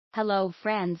Hello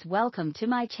friends, welcome to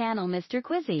my channel Mr.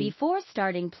 Quizzy. Before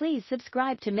starting, please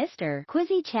subscribe to Mr.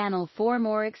 Quizzy channel for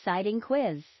more exciting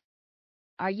quiz.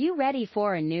 Are you ready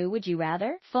for a new Would You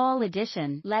Rather Fall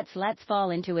edition? Let's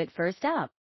fall into it. First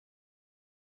up,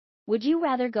 would you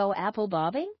rather go apple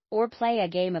bobbing or play a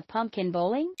game of pumpkin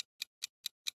bowling?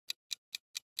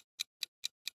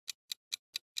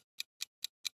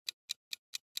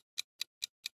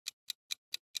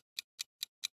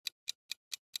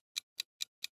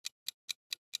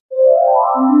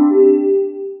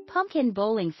 Pumpkin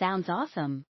bowling sounds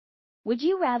awesome. Would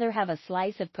you rather have a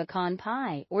slice of pecan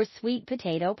pie or sweet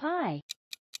potato pie?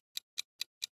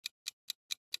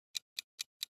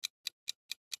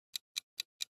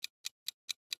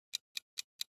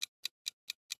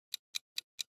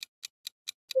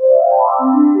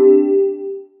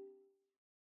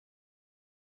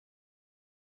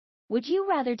 Would you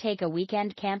rather take a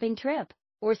weekend camping trip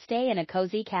or stay in a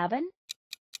cozy cabin?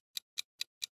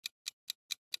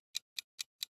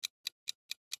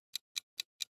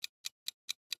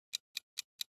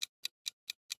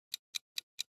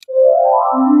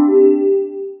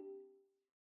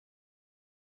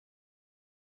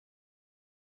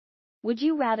 Would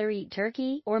you rather eat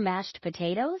turkey or mashed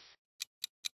potatoes?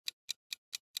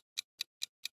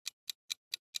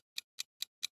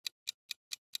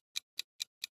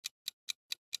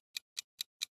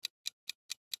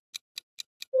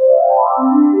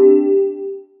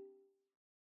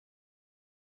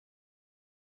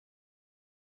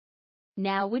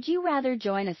 Now, would you rather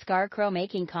join a scarecrow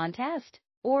making contest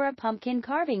or a pumpkin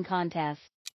carving contest?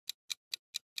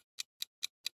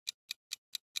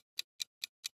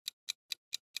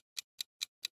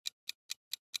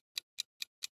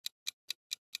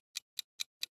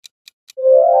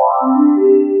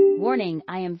 Warning,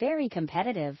 I am very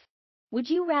competitive. Would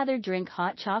you rather drink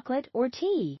hot chocolate or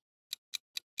tea?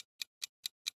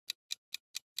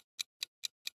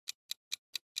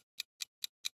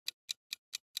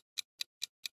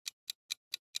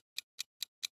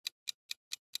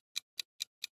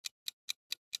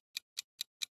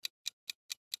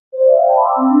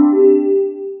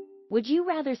 Would you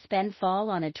rather spend fall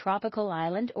on a tropical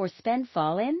island or spend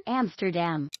fall in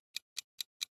Amsterdam?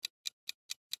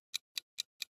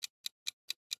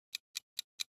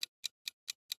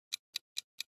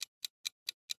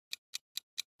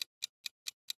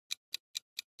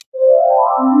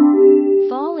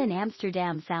 Fall in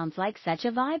Amsterdam sounds like such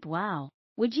a vibe. Wow.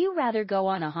 Would you rather go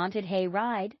on a haunted hay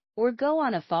ride or go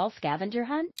on a fall scavenger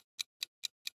hunt?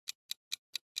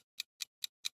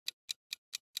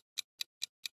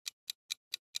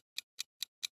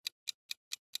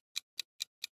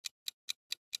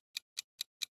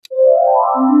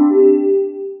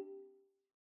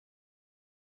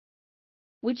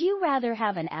 Would you rather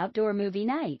have an outdoor movie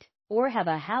night or have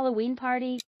a Halloween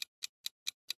party?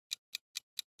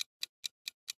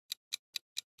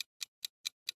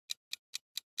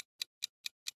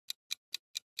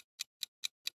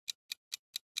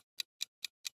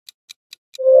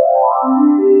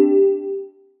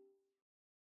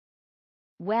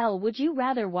 Well, would you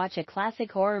rather watch a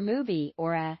classic horror movie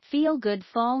or a feel-good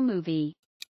fall movie?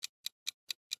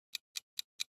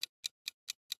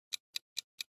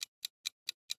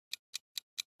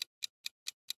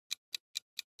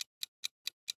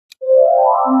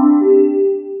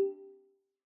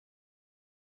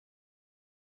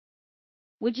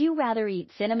 Would you rather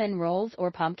eat cinnamon rolls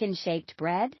or pumpkin-shaped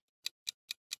bread?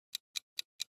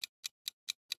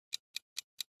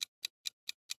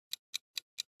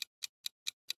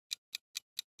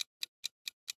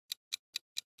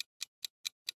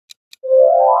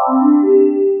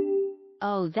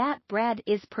 Oh, that bread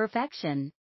is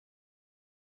perfection.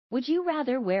 Would you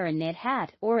rather wear a knit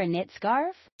hat or a knit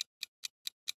scarf?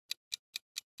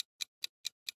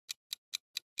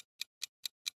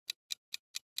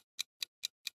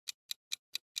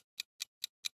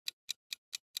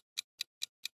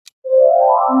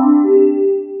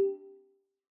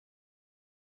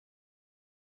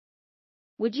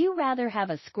 Would you rather have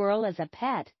a squirrel as a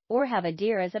pet or have a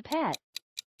deer as a pet?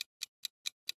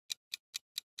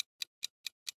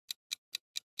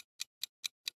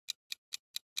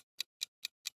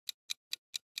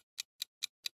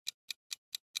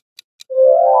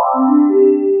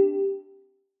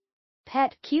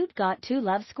 Pet cute got to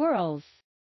love squirrels.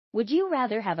 Would you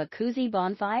rather have a cozy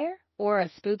bonfire or a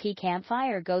spooky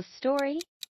campfire ghost story?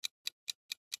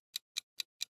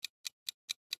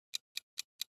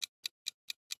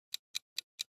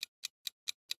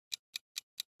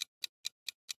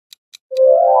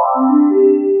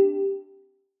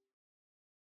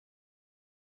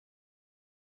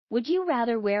 Would you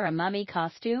rather wear a mummy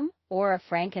costume or a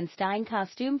Frankenstein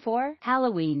costume for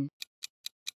Halloween?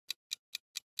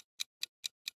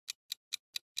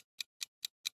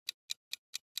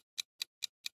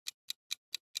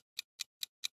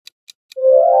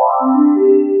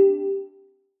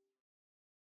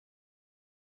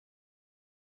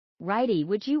 Righty,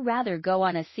 would you rather go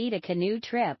on a sea to canoe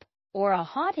trip or a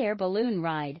hot air balloon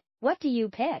ride? What do you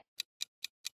pick?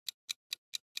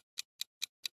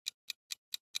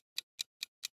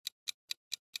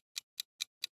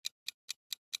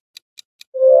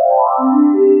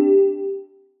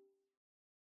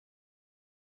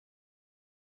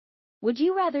 Would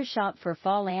you rather shop for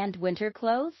fall and winter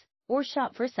clothes or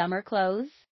shop for summer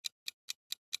clothes?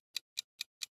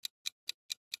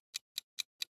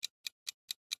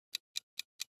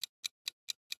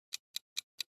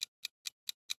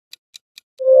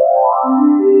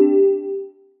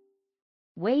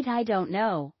 Wait, I don't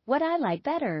know what I like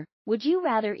better. Would you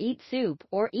rather eat soup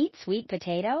or eat sweet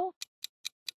potato?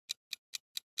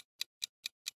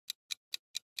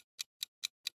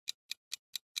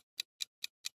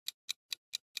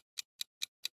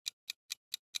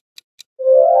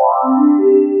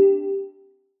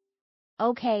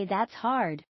 Okay, that's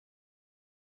hard.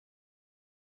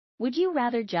 Would you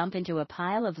rather jump into a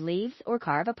pile of leaves or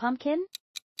carve a pumpkin?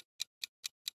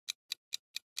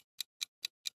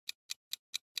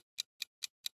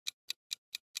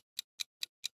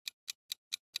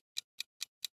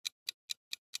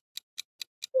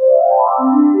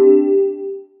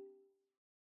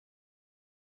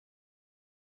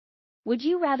 Would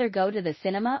you rather go to the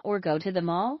cinema or go to the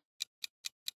mall?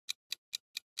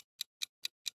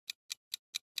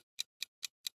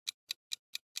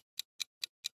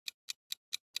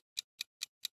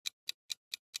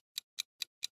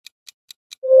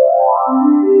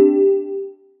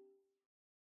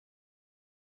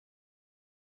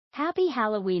 Happy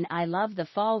Halloween, I love the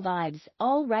fall vibes.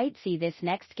 Alright, see this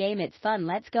next game, it's fun,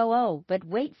 let's go. Oh, but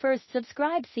wait first,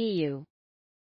 subscribe, see you.